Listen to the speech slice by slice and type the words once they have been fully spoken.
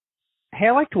Hey,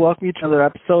 I'd like to welcome you to another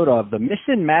episode of the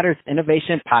Mission Matters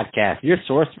Innovation Podcast, your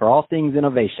source for all things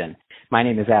innovation. My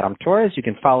name is Adam Torres. You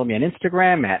can follow me on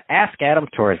Instagram at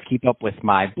AskAdamTorres. Keep up with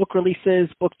my book releases,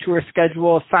 book tour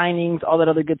schedule, signings, all that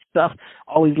other good stuff.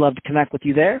 Always love to connect with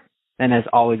you there. And as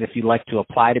always, if you'd like to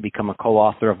apply to become a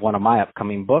co-author of one of my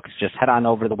upcoming books, just head on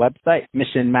over to the website,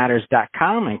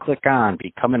 missionmatters.com, and click on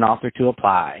Become an Author to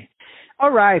apply. All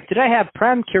right, today I have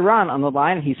Prem Kiran on the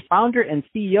line. He's founder and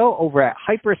CEO over at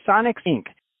Hypersonics, Inc.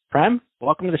 Prem,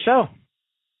 welcome to the show.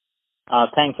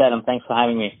 Thanks, Adam. Thanks for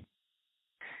having me.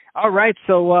 All right,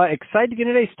 so excited to get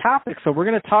into today's topic. So we're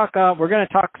going to talk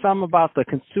some about the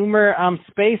consumer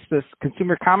space, this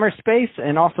consumer commerce space,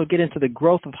 and also get into the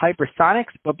growth of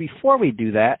Hypersonics. But before we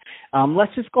do that,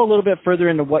 let's just go a little bit further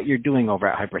into what you're doing over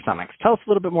at Hypersonics. Tell us a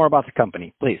little bit more about the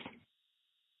company, please.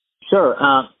 Sure.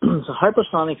 So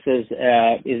Hypersonics is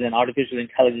an artificial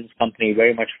intelligence company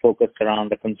very much focused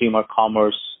around the consumer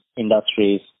commerce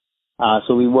industries.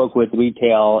 So we work with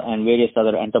retail and various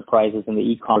other enterprises in the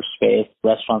e-commerce space,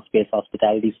 restaurant space,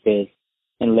 hospitality space,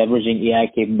 in leveraging AI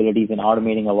capabilities and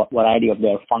automating a variety of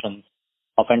their functions,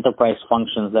 of enterprise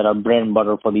functions that are bread and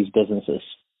butter for these businesses.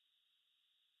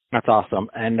 That's awesome.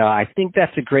 And I think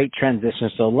that's a great transition.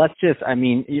 So let's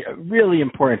really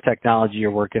important technology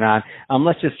you're working on.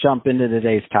 Let's just jump into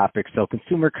today's topic. So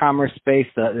consumer commerce space,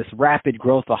 this rapid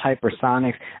growth of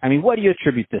Hypersonics. What do you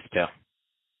attribute this to?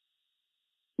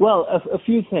 Well, a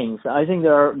few things. I think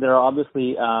there are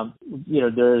obviously,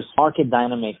 there's market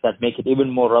dynamics that make it even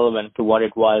more relevant to what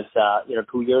it was,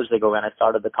 2 years ago when I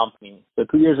started the company. So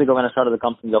 2 years ago when I started the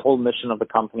company, the whole mission of the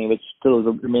company, which still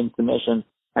remains the mission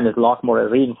and is a lot more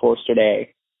reinforced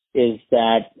today, is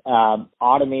that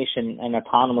automation and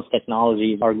autonomous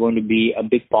technologies are going to be a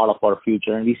big part of our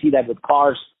future. And we see that with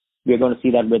cars. We're going to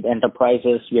see that with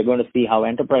enterprises. We're going to see how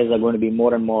enterprises are going to be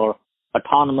more and more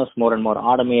autonomous, more and more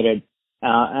automated.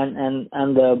 And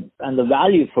the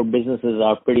value for businesses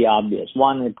are pretty obvious.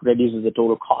 One, it reduces the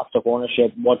total cost of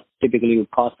ownership. What typically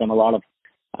would cost them a lot of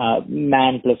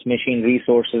man plus machine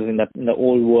resources in the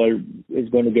old world is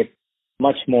going to get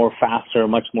much more faster,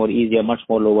 much more easier, much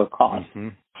more lower cost. Mm-hmm.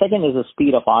 Second is the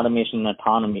speed of automation and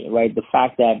autonomy, right? The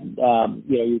fact that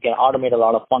you can automate a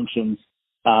lot of functions,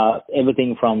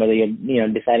 everything from whether you're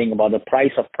deciding about the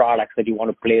price of products that you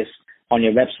want to place on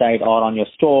your website or on your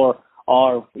store,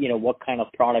 or what kind of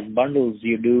product bundles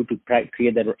you do to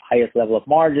create the highest level of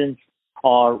margins,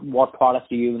 or what products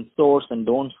do you even source and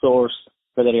don't source,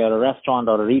 whether you're a restaurant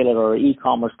or a retailer or an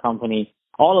e-commerce company.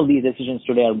 All of these decisions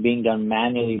today are being done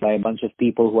manually by a bunch of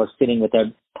people who are sitting with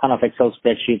a ton of Excel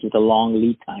spreadsheets with a long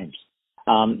lead times.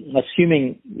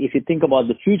 Assuming, if you think about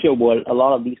the future world, a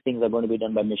lot of these things are going to be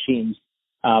done by machines,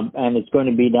 and it's going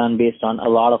to be done based on a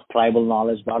lot of tribal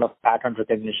knowledge, a lot of pattern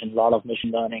recognition, a lot of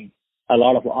machine learning, a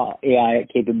lot of AI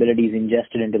capabilities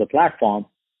ingested into the platform,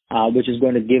 which is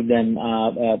going to give them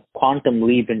a quantum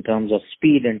leap in terms of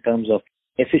speed, in terms of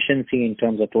efficiency, in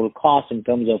terms of total cost, in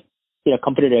terms of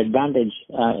competitive advantage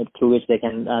through which they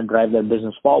can drive their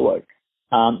business forward.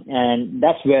 And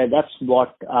that's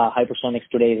what Hypersonics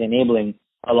today is enabling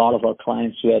a lot of our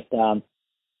clients with.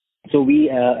 So we,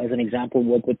 as an example,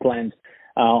 work with clients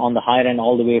on the higher end,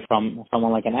 all the way from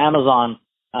someone like an Amazon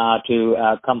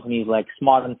to companies like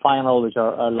Smart & Final, which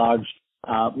are a large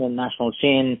national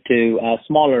chain, to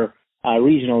smaller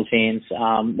regional chains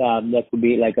that could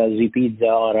be like a Z Pizza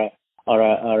or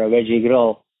a Veggie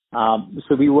Grill.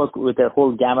 So we work with a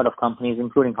whole gamut of companies,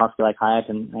 including hospitals like Hyatt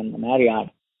and Marriott,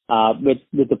 with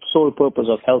the sole purpose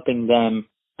of helping them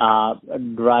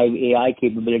drive AI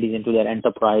capabilities into their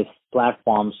enterprise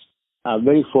platforms,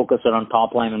 very focused on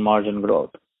top line and margin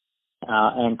growth.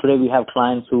 And today we have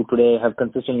clients who today have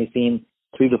consistently seen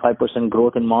 3 to 5%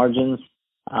 growth in margins,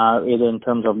 either in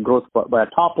terms of growth by a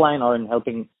top line or in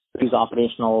helping reduce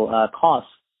operational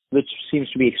costs, which seems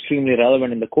to be extremely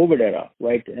relevant in the COVID era,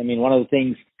 right? One of the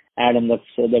things, Adam, that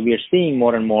we are seeing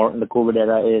more and more in the COVID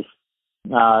era is,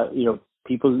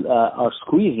 people are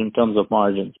squeezed in terms of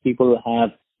margins. People have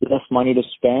less money to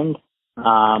spend,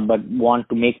 but want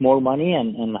to make more money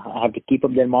and have to keep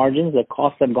up their margins. The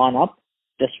costs have gone up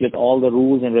just with all the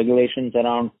rules and regulations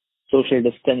around social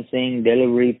distancing,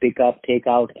 delivery, pickup,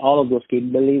 takeout, all of those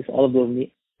capabilities, all of those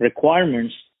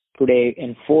requirements today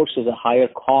enforces a higher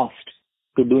cost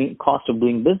of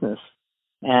doing business.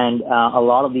 And a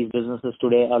lot of these businesses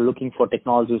today are looking for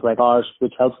technologies like ours,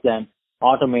 which helps them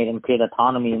automate and create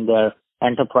autonomy in their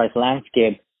enterprise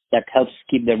landscape that helps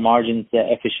keep their margins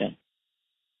efficient.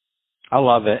 I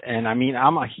love it. And I mean,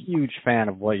 I'm a huge fan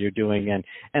of what you're doing.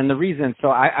 And the reason, so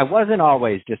I wasn't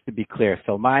always, just to be clear.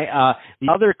 So my,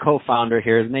 the other co-founder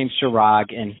here, his name's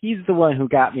Chirag, and he's the one who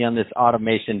got me on this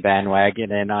automation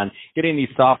bandwagon and on getting these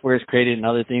softwares created and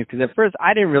other things. Because at first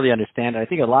I didn't really understand it. I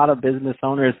think a lot of business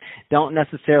owners don't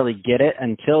necessarily get it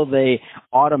until they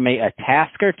automate a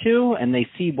task or two and they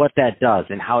see what that does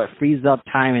and how it frees up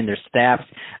time in their staffs,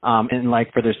 and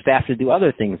like for their staff to do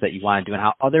other things that you want to do, and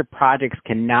how other projects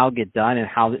can now get done, and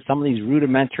how some of these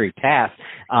rudimentary tasks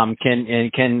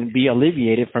can be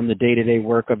alleviated from the day-to-day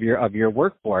work of your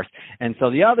workforce. And so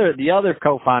the other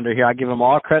co-founder here, I give him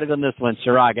all credit on this one,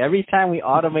 Chirag. Every time we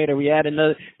automate or we add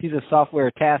another piece of software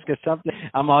or task or something,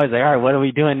 I'm always like, all right, what are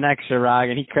we doing next, Chirag?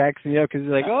 And he cracks me up because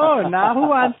he's like, oh, now who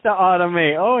wants to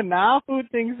automate? Oh, now who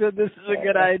thinks that this is a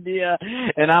good idea?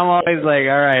 And I'm always like,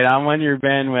 all right, I'm on your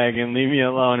bandwagon. Leave me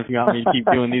alone if you want me to keep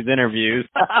doing these interviews.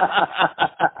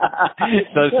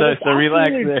 So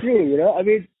relax there. True, you know, I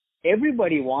mean,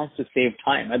 everybody wants to save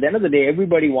time. At the end of the day,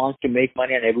 everybody wants to make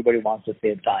money and everybody wants to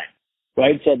save time,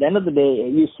 right? So at the end of the day,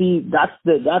 you see, that's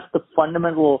the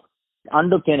fundamental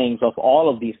underpinnings of all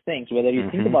of these things. Whether you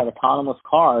think about autonomous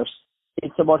cars,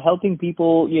 it's about helping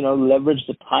people, you know, leverage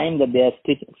the time that they're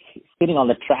sitting on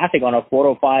the traffic on a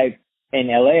 405 in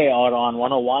LA or on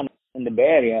 101 in the Bay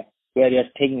Area, where you're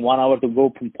taking 1 hour to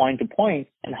go from point to point.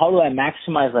 And how do I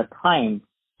maximize that time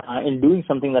in doing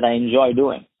something that I enjoy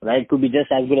doing, right? It could be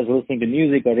just as good as listening to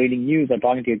music or reading news or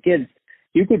talking to your kids.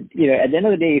 You could, you know, at the end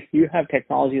of the day, if you have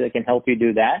technology that can help you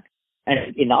do that,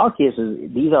 and in our cases,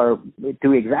 these are,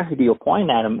 exactly to your point,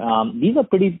 Adam, these are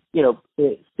pretty, you know,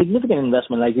 significant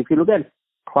investment. Like if you look at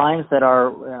clients that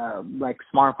are like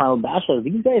Smart Final Bachelors,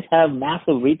 these guys have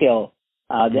massive retail.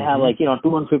 They have like, you know,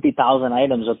 250,000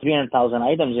 items or 300,000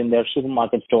 items in their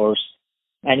supermarket stores.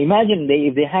 And imagine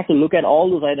if they had to look at all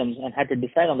those items and had to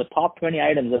decide on the top 20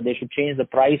 items that they should change the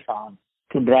price on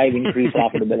to drive increased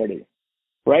profitability,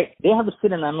 right? They have to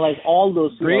sit and analyze all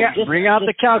those. Bring out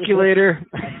the calculator.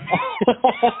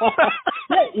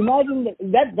 Yeah, imagine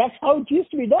that's how it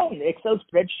used to be done. Excel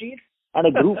spreadsheet and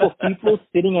a group of people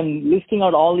sitting and listing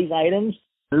out all these items,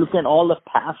 looking at all the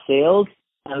past sales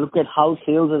and look at how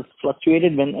sales has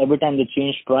fluctuated every time they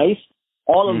changed price.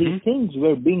 All of these things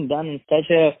were being done in such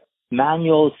a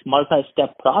manual,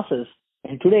 multi-step process.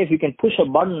 And today, if you can push a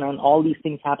button and all these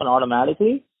things happen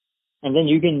automatically, and then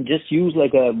you can just use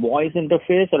like a voice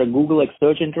interface or a Google like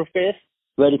search interface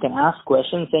where you can ask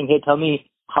questions saying, hey, tell me,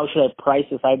 how should I price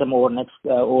this item over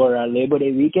Labor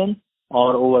Day weekend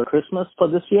or over Christmas for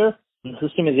this year? And the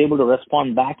system is able to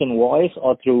respond back in voice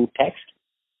or through text.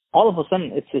 All of a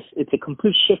sudden, it's a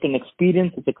complete shift in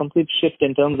experience. It's a complete shift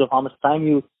in terms of how much time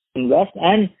you invest,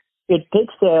 and it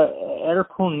takes the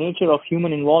error-prone nature of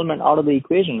human involvement out of the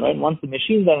equation, right? Once the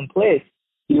machines are in place,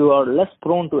 you are less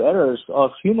prone to errors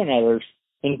or human errors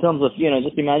in terms of, you know,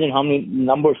 just imagine how many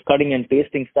numbers cutting and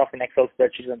pasting stuff in Excel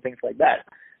spreadsheets and things like that.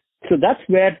 So that's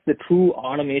where the true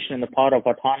automation and the power of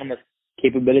autonomous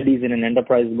capabilities in an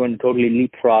enterprise is going to totally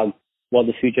leapfrog what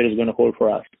the future is going to hold for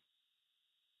us.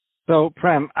 So,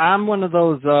 Prem, I'm one of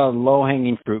those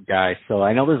low-hanging fruit guys. So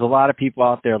I know there's a lot of people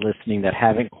out there listening that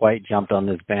haven't quite jumped on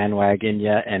this bandwagon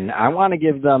yet, and I want to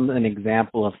give them an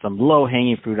example of some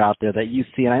low-hanging fruit out there that you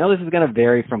see. And I know this is going to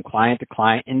vary from client to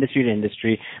client, industry to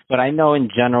industry, but I know in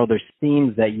general there's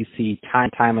themes that you see time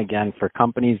and time again for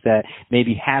companies that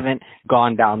maybe haven't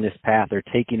gone down this path or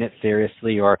taking it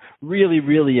seriously or really,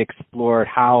 really explored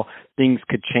how things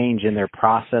could change in their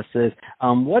processes.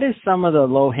 What is some of the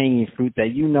low-hanging fruit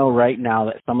that you know right now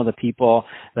that some of the people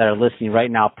that are listening right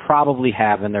now probably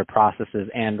have in their processes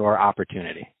and or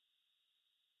opportunity?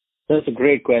 That's a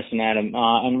great question, Adam.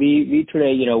 And we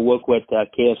today, you know, work with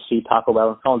KFC, Taco Bell,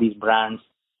 and some of these brands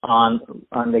on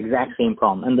the exact same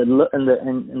problem. And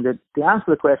the answer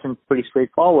to the question is pretty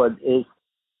straightforward. Is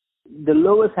the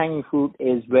lowest hanging fruit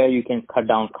is where you can cut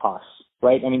down costs,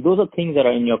 right? I mean, those are things that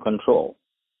are in your control.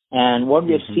 And what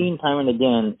we have seen time and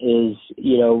again is,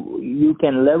 you know, you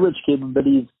can leverage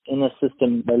capabilities in a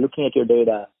system by looking at your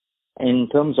data in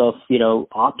terms of, you know,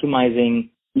 optimizing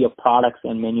your products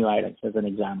and menu items as an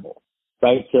example,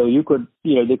 right? So you could,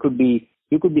 you know, you could be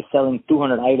selling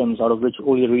 200 items out of which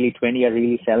only really 20 are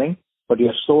really selling, but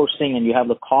you're sourcing and you have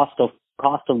the cost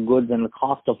of goods and the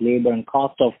cost of labor and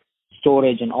cost of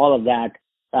storage and all of that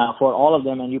for all of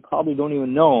them, and you probably don't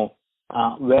even know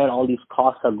where all these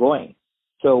costs are going.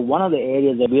 So one of the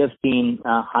areas that we have seen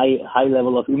high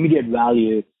level of immediate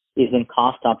value is in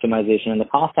cost optimization. And the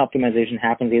cost optimization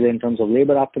happens either in terms of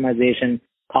labor optimization,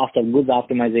 cost of goods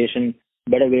optimization,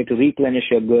 better way to replenish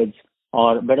your goods,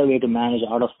 or better way to manage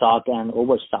out of stock and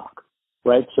overstock,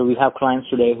 right? So we have clients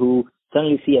today who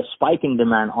suddenly see a spike in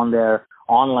demand on their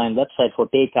online website for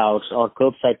takeouts or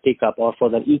curbside pickup or for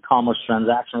their e-commerce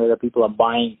transaction where people are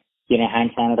buying,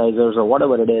 hand sanitizers or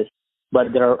whatever it is.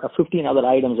 But there are 15 other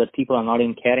items that people are not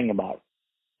even caring about.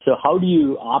 So how do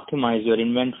you optimize your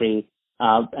inventory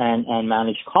and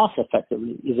manage costs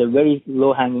effectively? Is a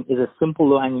simple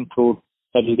low-hanging fruit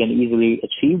that you can easily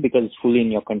achieve because it's fully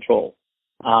in your control.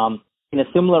 In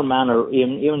a similar manner,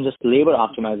 even just labor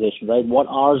optimization, right? What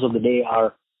hours of the day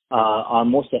are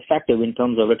most effective in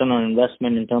terms of return on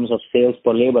investment, in terms of sales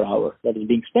per labor hour that is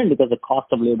being spent, because the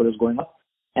cost of labor is going up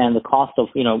and the cost of,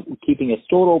 keeping a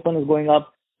store open is going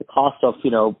up. The cost of,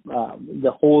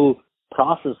 the whole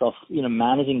process of,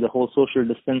 managing the whole social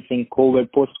distancing,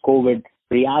 post-COVID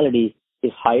reality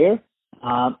is higher.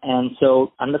 And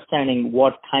so understanding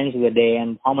what times of the day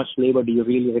and how much labor do you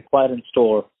really require in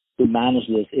store to manage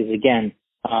this is, again,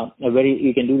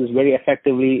 you can do this very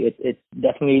effectively. It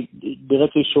definitely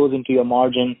directly shows into your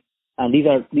margin. And these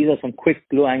are some quick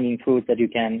low-hanging fruits that you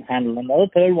can handle. And the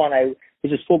third one,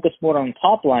 which is focused more on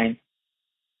top line,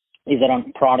 is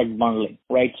around product bundling,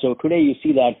 right? So today you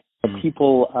see that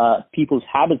people's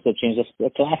habits have changed.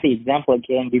 A classic example I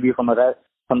can give you from the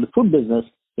food business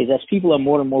is as people are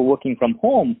more and more working from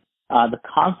home, the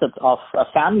concept of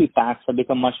family packs have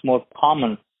become much more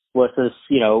common versus,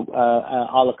 a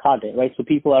la carte, right? So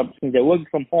since they're working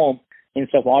from home,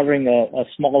 instead of ordering a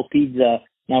small pizza,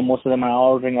 now most of them are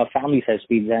ordering a family-sized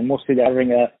pizza, and mostly they're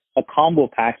ordering a combo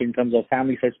pack in terms of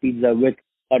family-sized pizza with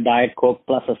a Diet Coke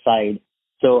plus a side.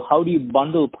 So how do you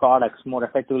bundle products more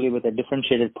effectively with a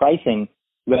differentiated pricing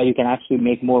where you can actually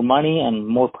make more money and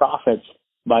more profits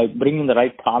by bringing the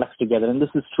right products together? And this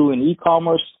is true in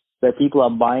e-commerce, where people are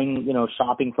buying,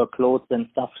 shopping for clothes and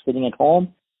stuff sitting at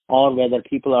home, or whether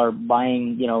people are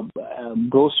buying,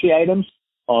 grocery items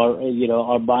or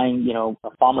buying,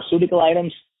 pharmaceutical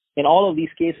items. In all of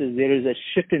these cases, there is a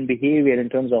shift in behavior in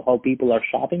terms of how people are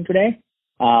shopping today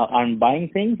and buying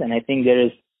things. And I think there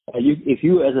is, if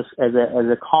you as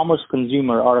a commerce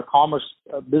consumer or a commerce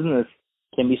business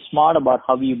can be smart about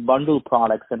how you bundle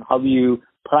products and how you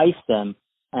price them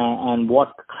and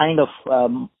what kind of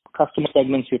customer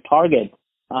segments you target,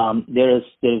 there is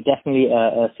definitely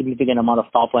a significant amount of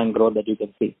top line growth that you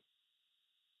can see.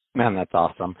 Man, that's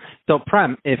awesome. So,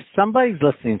 Prem, if somebody's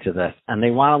listening to this and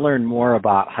they want to learn more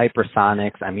about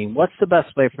Hypersonics, what's the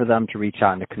best way for them to reach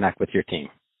out and to connect with your team?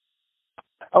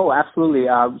 Oh, absolutely.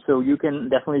 So you can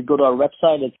definitely go to our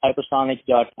website. It's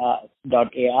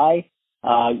hypersonics.ai.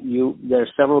 There are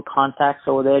several contacts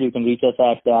over there. You can reach us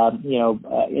at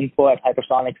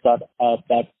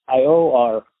info@hypersonics.io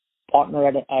or partner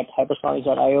at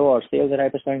hypersonics.io or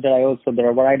sales@hypersonics.io. So there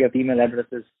are a variety of email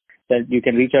addresses that you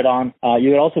can reach out on.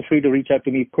 You're also free to reach out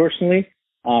to me personally.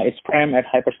 It's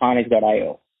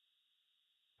prem@hypersonics.io.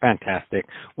 Fantastic.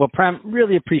 Well, Prem,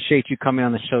 really appreciate you coming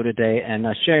on the show today and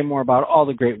sharing more about all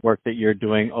the great work that you're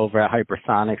doing over at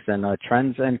Hypersonics and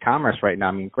trends in commerce right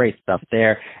now. Great stuff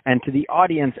there. And to the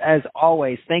audience, as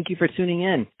always, thank you for tuning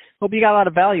in. Hope you got a lot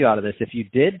of value out of this. If you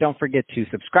did, don't forget to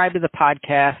subscribe to the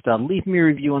podcast, leave me a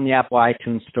review on the Apple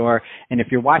iTunes Store, and if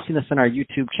you're watching this on our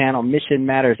YouTube channel, Mission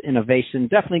Matters Innovation,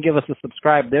 definitely give us a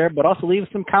subscribe there, but also leave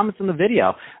us some comments on the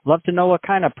video. Love to know what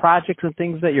kind of projects and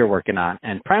things that you're working on.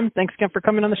 And Prem, thanks again for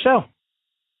coming on the show.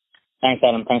 Thanks,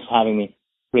 Adam. Thanks for having me.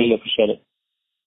 Really appreciate it.